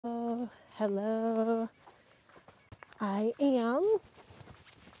Hello. I am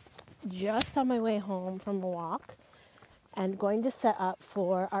just on my way home from a walk and going to set up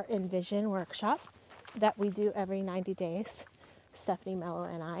for our Envision workshop that we do every 90 days, Stephanie Mello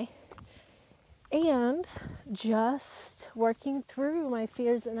and I. And just working through my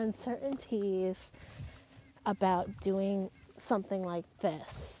fears and uncertainties about doing something like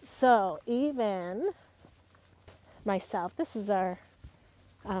this. So even myself, this is our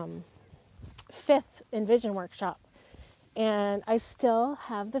fifth Envision workshop, and I still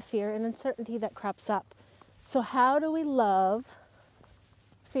have the fear and uncertainty that crops up. So how do we love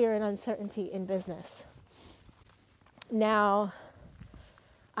fear and uncertainty in business? Now,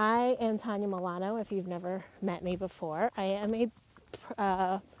 I am Tanya Milano, if you've never met me before. I am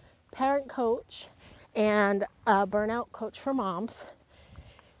a parent coach and a burnout coach for moms.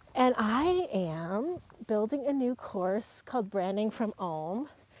 And I am building a new course called Branding from Om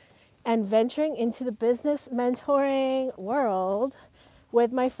and venturing into the business mentoring world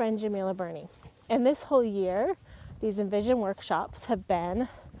with my friend Jamila Burney. And this whole year, these Envision workshops have been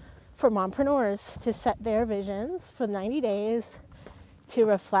for mompreneurs to set their visions for 90 days, to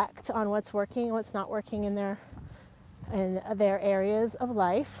reflect on what's working and what's not working in their areas of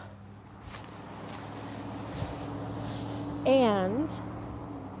life. And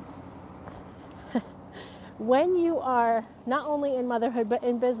when you are not only in motherhood but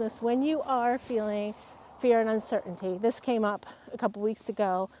in business, when you are feeling fear and uncertainty, this came up a couple weeks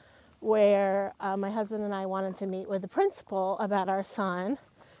ago where my husband and I wanted to meet with the principal about our son.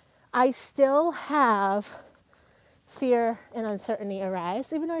 I still have fear and uncertainty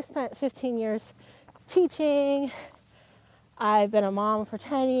arise, even though I spent 15 years teaching. I've been a mom for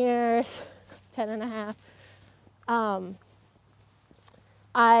 10 years, 10 and a half.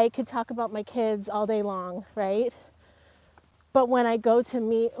 I could talk about my kids all day long, right? But when I go to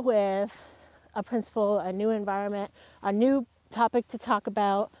meet with a principal, a new environment, a new topic to talk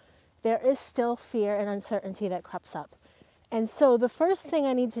about, there is still fear and uncertainty that crops up. And so the first thing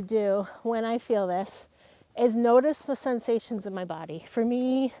I need to do when I feel this is notice the sensations in my body. For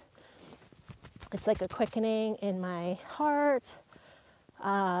me, it's like a quickening in my heart,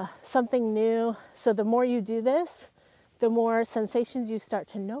 something new. So the more you do this, the more sensations you start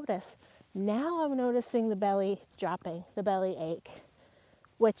to notice. Now I'm noticing the belly dropping, the belly ache,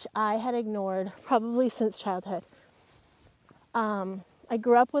 which I had ignored probably since childhood. I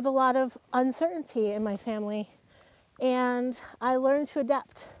grew up with a lot of uncertainty in my family, and I learned to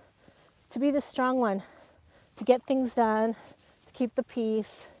adapt, to be the strong one, to get things done, to keep the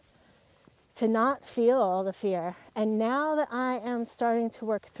peace, to not feel all the fear. And now that I am starting to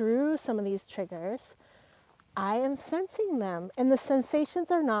work through some of these triggers, I am sensing them, and the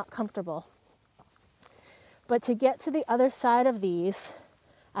sensations are not comfortable. But to get to the other side of these,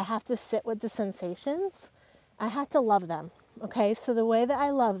 I have to sit with the sensations. I have to love them, okay? So the way that I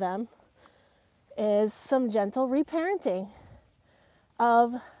love them is some gentle reparenting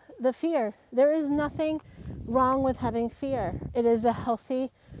of the fear. There is nothing wrong with having fear. It is a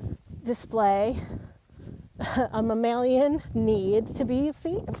healthy display, a mammalian need to be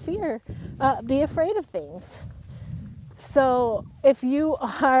be afraid of things. So if you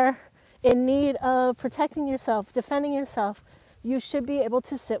are in need of protecting yourself, defending yourself, you should be able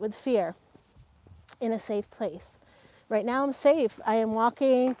to sit with fear in a safe place. Right now I'm safe. I am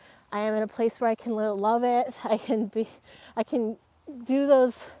walking. I am in a place where I can love it. I can do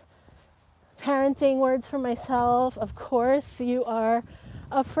those parenting words for myself. Of course, you are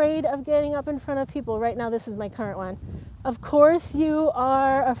afraid of getting up in front of people. Right now, this is my current one. Of course, you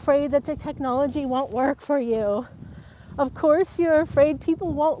are afraid that the technology won't work for you. Of course, you're afraid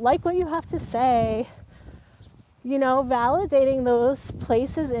people won't like what you have to say. You know, validating those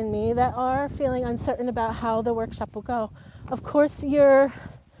places in me that are feeling uncertain about how the workshop will go. Of course, you're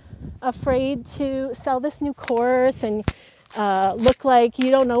afraid to sell this new course and look like you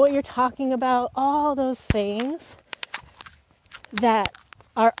don't know what you're talking about. All those things that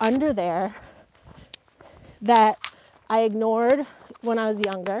are under there that I ignored when I was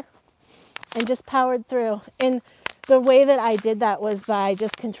younger and just powered through. And the way that I did that was by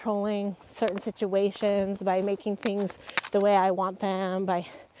just controlling certain situations, by making things the way I want them, by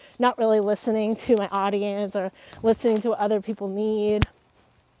not really listening to my audience or listening to what other people need,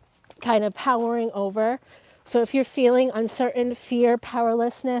 kind of powering over. So if you're feeling uncertain, fear,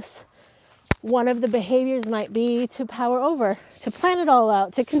 powerlessness, one of the behaviors might be to power over, to plan it all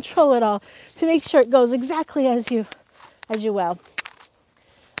out, to control it all, to make sure it goes exactly as you will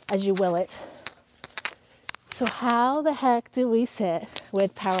it. So how the heck do we sit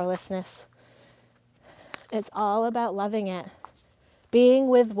with powerlessness? It's all about loving it. being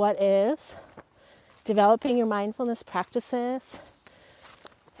with what is, developing your mindfulness practices.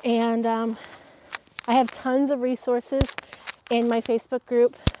 And I have tons of resources in my Facebook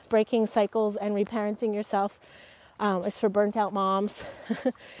group, Breaking Cycles and Reparenting Yourself. It's for burnt out moms.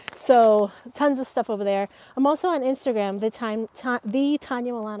 So tons of stuff over there. I'm also on Instagram, the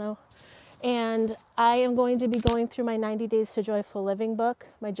Tanya Milano. And I am going to be going through my 90 Days to Joyful Living book,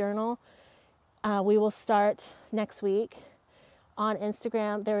 my journal. We will start next week on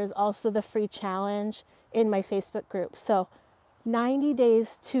Instagram. There is also the free challenge in my Facebook group. So 90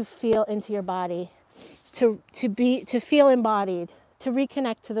 days to feel into your body, to feel embodied, to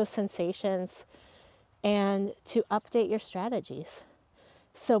reconnect to those sensations, and to update your strategies.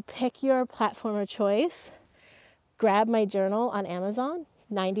 So pick your platform of choice. Grab my journal on Amazon,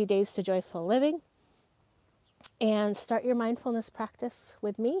 90 Days to Joyful Living, and start your mindfulness practice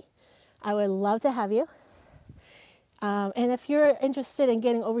with me. I would love to have you. And if you're interested in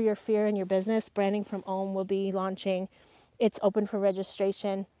getting over your fear in your business, Branding from Om will be launching. It's open for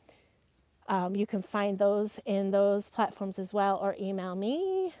registration. You can find those in those platforms as well, or email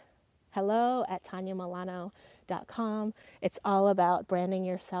me, hello@tanyamilano.com. It's all about branding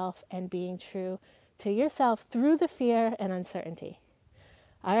yourself and being true to yourself through the fear and uncertainty.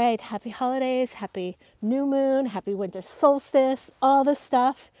 All right, happy holidays, happy new moon, happy winter solstice, all this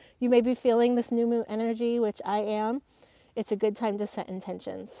stuff. You may be feeling this new moon energy, which I am. It's a good time to set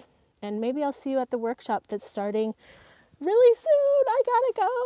intentions. And maybe I'll see you at the workshop that's starting really soon. I gotta go.